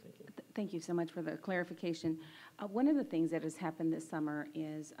 That's what I'm thinking. Thank you so much for the clarification. One of the things that has happened this summer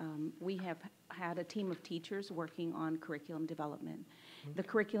is we have had a team of teachers working on curriculum development. The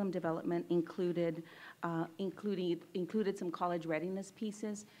curriculum development included some college readiness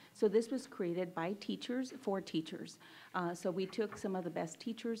pieces. So this was created by teachers for teachers. So we took some of the best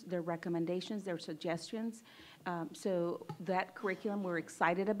teachers, their recommendations, their suggestions. So that curriculum we're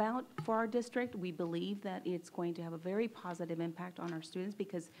excited about for our district. We believe that it's going to have a very positive impact on our students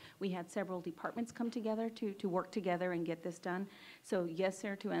because we had several departments come together to work together and get this done. So yes,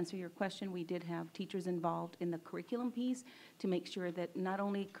 sir, to answer your question, we did have teachers involved in the curriculum piece to make sure that not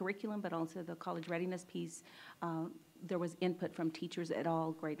only curriculum but also the college readiness piece, there was input from teachers at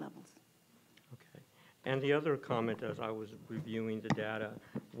all grade levels. Okay. And the other comment as I was reviewing the data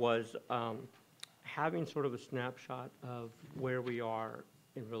was having sort of a snapshot of where we are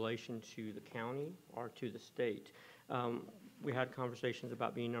in relation to the county or to the state. We had conversations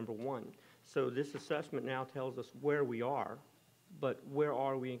about being number one. So this assessment now tells us where we are, but where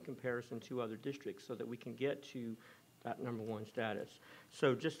are we in comparison to other districts so that we can get to that number one status.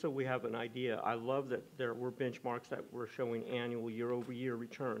 So just so we have an idea, I love that there were benchmarks that were showing annual year-over-year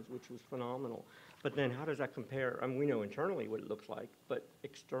returns, which was phenomenal. But then how does that compare? I mean, we know internally what it looks like, but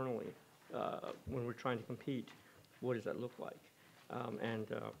externally, when we're trying to compete, what does that look like?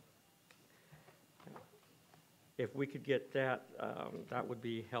 If we could get that, that would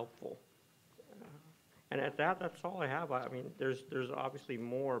be helpful. And at that, that's all I have. I mean, there's obviously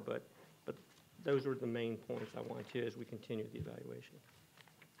more, but those were the main points I wanted to as we continue the evaluation.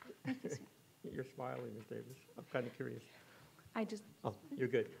 Thank you, sir. You're smiling, Ms. Davis. I'm kind of curious. Oh, you're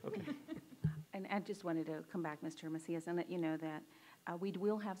good. Okay. And I just wanted to come back, Mr. Macias, and let you know that we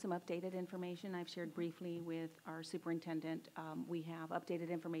will have some updated information. I've shared briefly with our superintendent. We have updated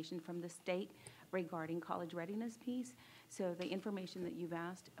information from the state regarding college readiness piece. So the information that you've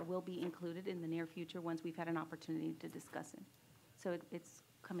asked will be included in the near future once we've had an opportunity to discuss it. So it's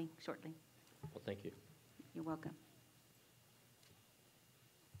coming shortly. Well, thank you. You're welcome.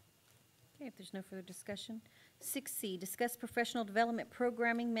 Okay, if there's no further discussion. 6C, discuss professional development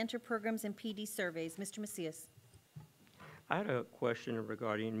programming, mentor programs, and PD surveys. Mr. Macias. I had a question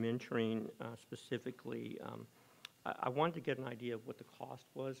regarding mentoring specifically. I wanted to get an idea of what the cost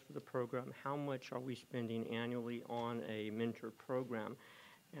was for the program. How much are we spending annually on a mentor program?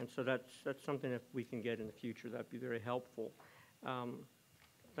 And so that's something if we can get in the future, that'd be very helpful.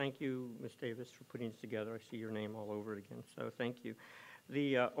 Thank you, Ms. Davis, for putting this together. I see your name all over it again, so thank you.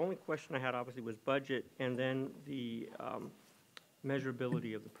 The only question I had obviously was budget and then the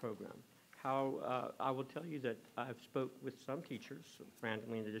measurability of the program. How I will tell you that I've spoke with some teachers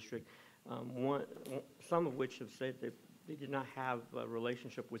randomly in the district, some of which have said that they did not have a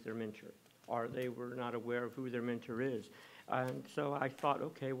relationship with their mentor, or they were not aware of who their mentor is. And so I thought,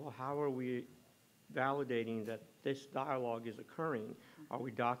 okay, well, how are we validating that this dialogue is occurring? Are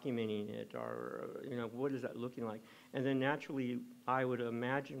we documenting it? Or, what is that looking like? And then naturally, I would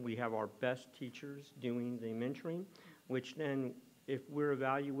imagine we have our best teachers doing the mentoring, which then, if we're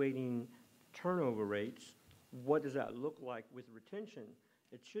evaluating turnover rates, what does that look like with retention?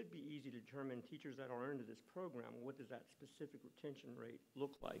 It should be easy to determine teachers that are into this program, what does that specific retention rate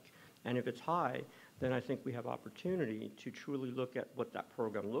look like? And if it's high, then I think we have opportunity to truly look at what that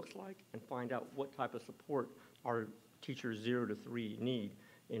program looks like and find out what type of support our teachers 0 to 3 need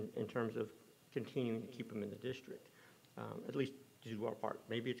in terms of continuing to keep them in the district, at least to do our part.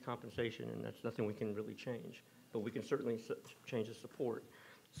 Maybe it's compensation, and that's nothing we can really change, but we can certainly change the support.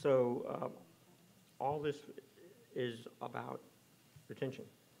 So all this is about retention.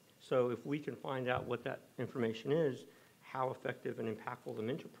 So if we can find out what that information is, how effective and impactful the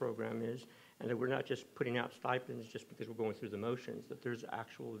mentor program is, and that we're not just putting out stipends just because we're going through the motions, that there's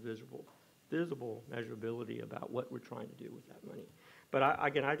actual visible measurability about what we're trying to do with that money. But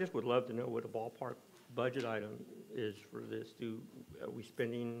again, I just would love to know what a ballpark budget item is for this. Are we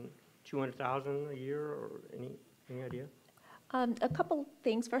spending $200,000 a year, or any idea? A couple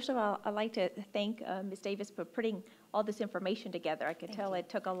things. First of all, I'd like to thank Ms. Davis for putting all this information together. I could tell it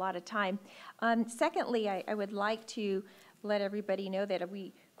took a lot of time. Secondly, I would like to let everybody know that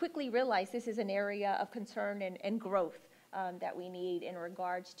we quickly realize this is an area of concern and growth that we need in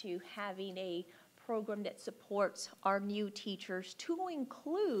regards to having a program that supports our new teachers, to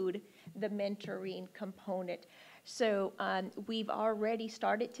include the mentoring component. So we've already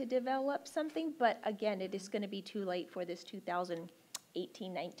started to develop something, but again, it is going to be too late for this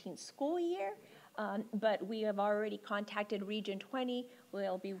 2018-19 school year. But we have already contacted Region 20.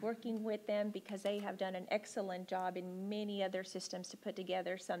 We'll be working with them because they have done an excellent job in many other systems to put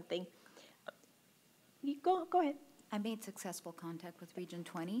together something. You go ahead. I made successful contact with Region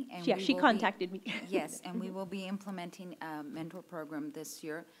 20. And yeah, she contacted me. Yes, and we will be implementing a mentor program this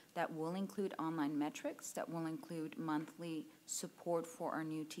year that will include online metrics, that will include monthly support for our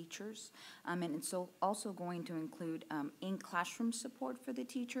new teachers. And it's also going to include in-classroom support for the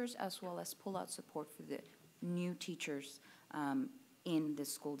teachers, as well as pull-out support for the new teachers in the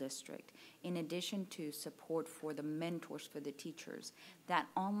school district. In addition to support for the mentors for the teachers, that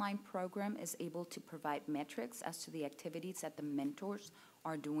online program is able to provide metrics as to the activities that the mentors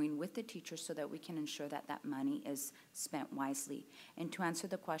are doing with the teachers so that we can ensure that that money is spent wisely. And to answer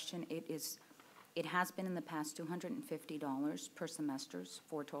the question, it has been in the past $250 per semester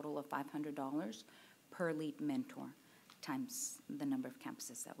for a total of $500 per lead mentor times the number of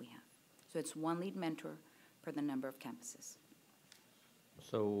campuses that we have. So it's one lead mentor per the number of campuses.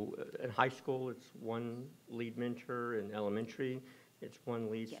 So in high school, it's one lead mentor. In elementary, it's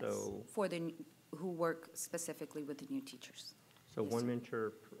one lead. Yes, so for the who work specifically with the new teachers. So yes, one sir.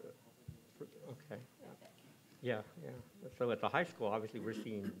 mentor. Okay. Yeah. So at the high school, obviously, we're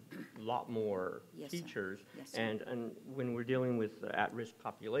seeing a lot more Yes, teachers, sir. Yes, sir. and when we're dealing with at-risk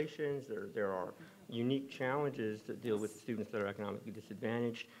populations, there are unique challenges that deal with students that are economically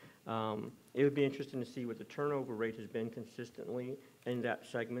disadvantaged. It would be interesting to see what the turnover rate has been consistently in that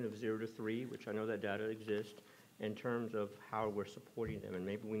segment of 0 to 3, which I know that data exists, in terms of how we're supporting them. And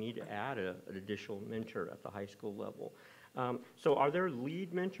maybe we need to add an additional mentor at the high school level. So are there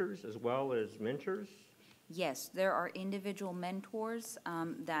lead mentors as well as mentors? Yes, there are individual mentors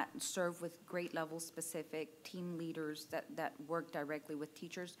that serve with grade level specific team leaders that work directly with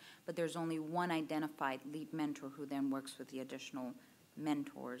teachers, but there's only one identified lead mentor who then works with the additional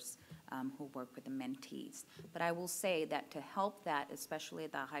mentors who work with the mentees. But I will say that to help that, especially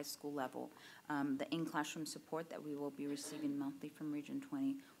at the high school level, the in-classroom support that we will be receiving monthly from Region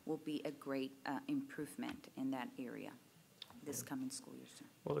 20 will be a great improvement in that area this coming school year, sir.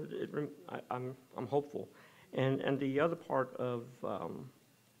 Well, I'm hopeful. And the other part of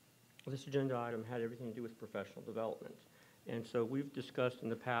This agenda item had everything to do with professional development. And so we've discussed in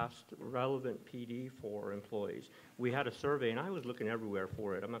the past relevant PD for employees. We had a survey, and I was looking everywhere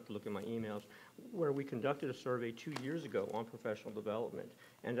for it. I'm going to have to look in my emails, where we conducted a survey 2 years ago on professional development.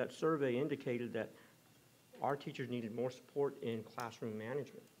 And that survey indicated that our teachers needed more support in classroom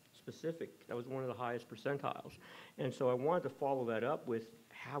management, specific. That was one of the highest percentiles. And so I wanted to follow that up with,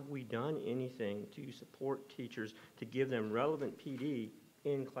 have we done anything to support teachers to give them relevant PD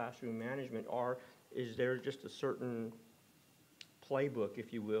in classroom management, or is there just a certain playbook,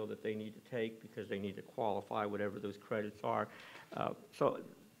 if you will, that they need to take because they need to qualify whatever those credits are?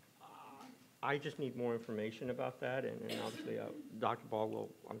 I just need more information about that, and obviously Dr. Ball will,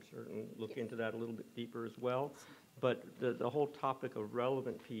 I'm certain, look into that a little bit deeper as well. But the whole topic of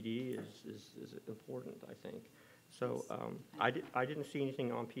relevant PD is important, I think. So I didn't see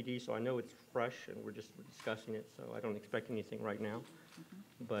anything on PD, so I know it's fresh and we're just discussing it, so I don't expect anything right now.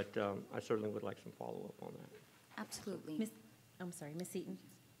 But I certainly would like some follow-up on that. Absolutely. I'm sorry, Ms. Eaton.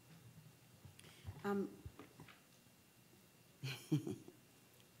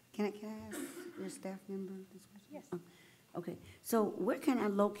 Can I ask your staff member this question? Yes. Okay, so where can I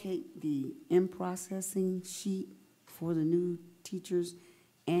locate the in-processing sheet for the new teachers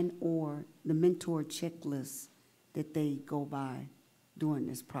and/or the mentor checklist that they go by during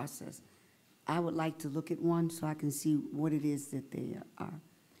this process? I would like to look at one so I can see what it is that they are.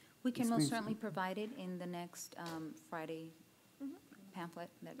 We can most experiencing. certainly provide it in the next Friday pamphlet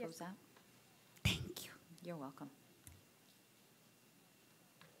that Yes. goes out. Thank you. You're welcome.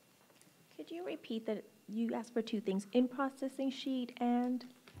 Could you repeat that? You asked for two things, in-processing sheet and?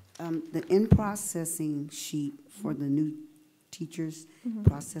 The in-processing sheet for the new teachers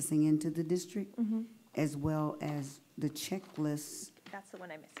processing into the district, as well as the checklist That's the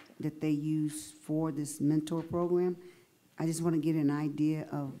one I missed. that they use for this mentor program. I just want to get an idea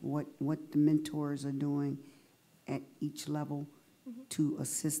of what the mentors are doing at each level to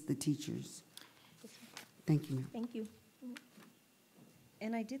assist the teachers. Thank you, ma'am. Thank you.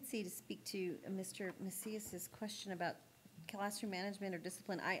 And I did see, to speak to Mr. Macias's question about classroom management or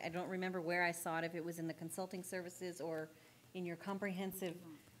discipline, I don't remember where I saw it, if it was in the consulting services or in your comprehensive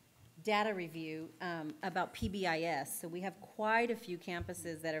data review about PBIS. So we have quite a few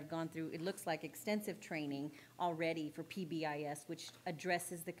campuses that have gone through, it looks like, extensive training already for PBIS, which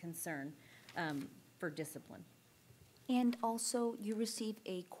addresses the concern for discipline. And also, you receive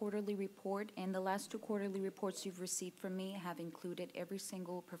a quarterly report, and the last two quarterly reports you've received from me have included every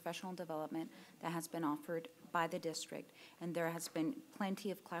single professional development that has been offered by the district. And there has been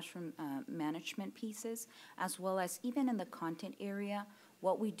plenty of classroom management pieces, as well as even in the content area.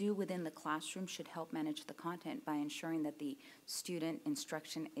 What we do within the classroom should help manage the content by ensuring that the student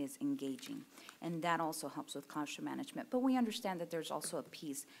instruction is engaging. And that also helps with classroom management. But we understand that there's also a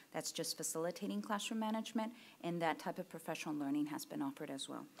piece that's just facilitating classroom management, and that type of professional learning has been offered as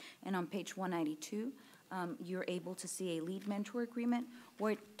well. And on page 192, you're able to see a lead mentor agreement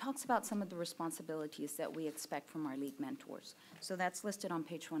where it talks about some of the responsibilities that we expect from our lead mentors. So that's listed on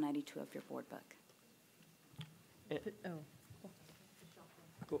page 192 of your board book.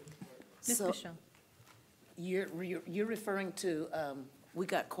 Ms. So Michelle. you're referring to, we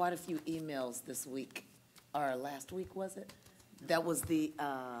got quite a few emails this week, or last week, was it? That was the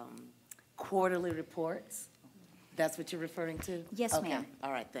quarterly reports? That's what you're referring to? Yes, Okay. ma'am.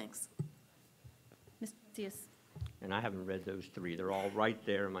 All right, thanks. Ms. Macias. And I haven't read those three. They're all right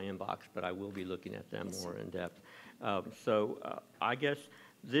there in my inbox, but I will be looking at them more in depth. I guess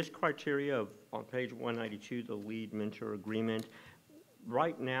this criteria on page 192, the lead mentor agreement,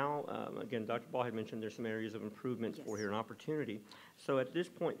 right now, again, Dr. Ball had mentioned there's some areas of improvement for here, an opportunity. So at this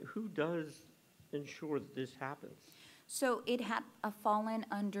point, who does ensure that this happens? So it had fallen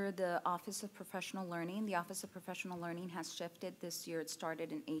under the Office of Professional Learning. The Office of Professional Learning has shifted this year. It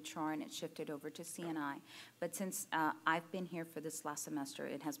started in HR and it shifted over to CNI. But since I've been here for this last semester,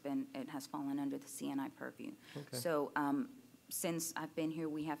 it has fallen under the CNI purview. Okay. So since I've been here,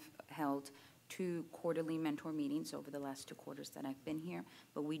 we have held 2 quarterly mentor meetings over the last 2 quarters that I've been here.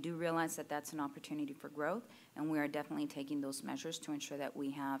 But we do realize that that's an opportunity for growth, and we are definitely taking those measures to ensure that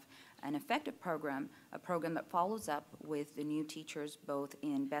we have an effective program, a program that follows up with the new teachers both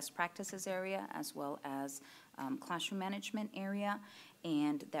in best practices area as well as classroom management area,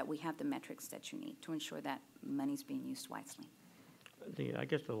 and that we have the metrics that you need to ensure that money's being used wisely. I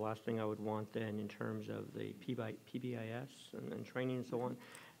guess the last thing I would want then in terms of the PBIS and training and so on,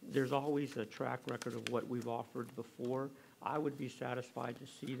 there's always a track record of what we've offered before. I would be satisfied to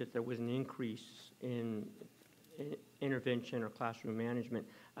see that there was an increase in intervention or classroom management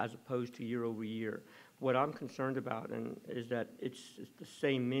as opposed to year over year. what I'm concerned about is that it's the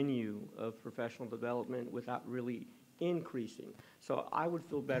same menu of professional development without really increasing. So I would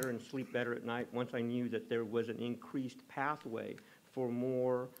feel better and sleep better at night once I knew that there was an increased pathway for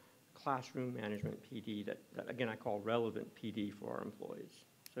more classroom management PD that again, I call relevant PD for our employees.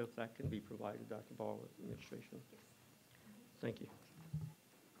 So if that can be provided, Dr. Ball, with administration. Thank you.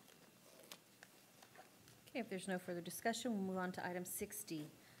 Okay, if there's no further discussion, we'll move on to item 6D.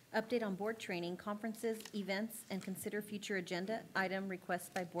 Update on board training, conferences, events, and consider future agenda item requests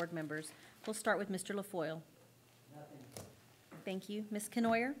by board members. We'll start with Mr. LaFoille. Nothing. Thank you. Ms.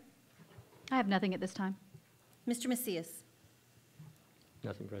 Canoyer? I have nothing at this time. Mr. Macias?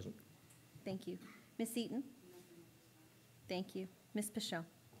 Nothing present. Thank you. Ms. Eaton? Thank you. Ms. Pichot?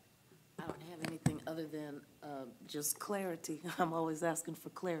 I don't have anything other than just clarity. I'm always asking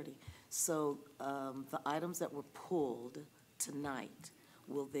for clarity. So the items that were pulled tonight,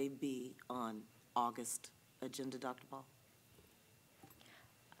 will they be on August agenda, Dr. Ball?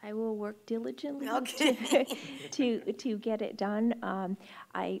 I will work diligently Okay. to get it done.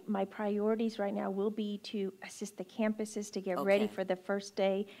 My priorities right now will be to assist the campuses to get ready Okay. for the first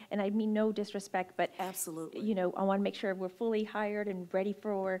day. And I mean no disrespect, but Absolutely. you know, I want to make sure we're fully hired and ready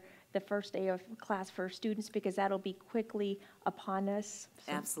for the first day of class for students, because that'll be quickly upon us.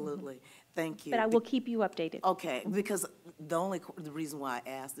 So- Absolutely. Thank you. But I will keep you updated. Okay, because the reason why I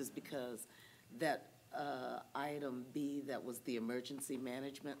asked is because that item B, that was the emergency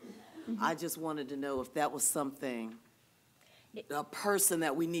management, I just wanted to know if that was something, a person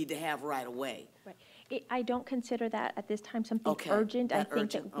that we need to have right away. Right. I don't consider that at this time something Okay, urgent. I that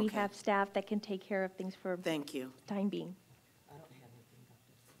think that urgent, we okay. have staff that can take care of things for Thank you. time being.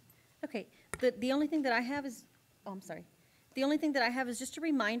 Okay, the only thing that I have is, oh, I'm sorry. The only thing that I have is just a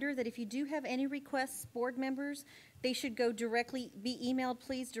reminder that if you do have any requests, board members, they should go directly, be emailed,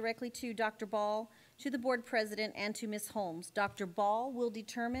 please, directly to Dr. Ball, to the board president, and to Ms. Holmes. Dr. Ball will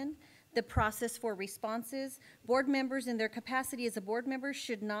determine the process for responses. Board members in their capacity as a board member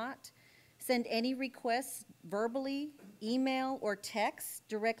should not send any requests verbally, email, or text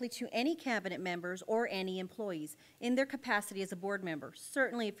directly to any cabinet members or any employees in their capacity as a board member.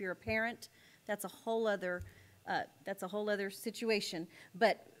 Certainly, if you're a parent, that's a whole other situation.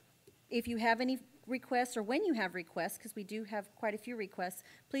 But if you have any requests, or when you have requests, because we do have quite a few requests,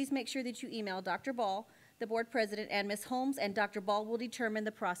 please make sure that you email Dr. Ball, the board president, and Ms. Holmes, and Dr. Ball will determine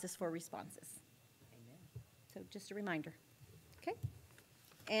the process for responses. So just a reminder. Okay?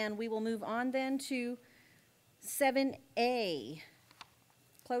 And we will move on then to 7A,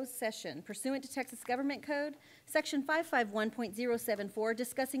 closed session. Pursuant to Texas Government Code, Section 551.074,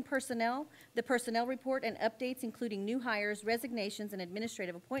 discussing personnel, the personnel report and updates including new hires, resignations, and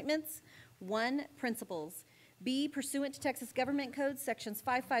administrative appointments. 1, principals. B, pursuant to Texas Government Code, Sections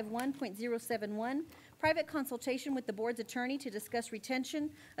 551.071, private consultation with the board's attorney to discuss retention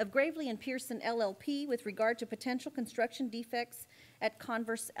of Gravely and Pearson LLP with regard to potential construction defects at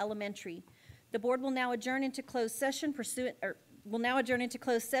Converse Elementary. The board will now adjourn into closed session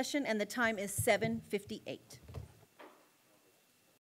and the time is 7:58.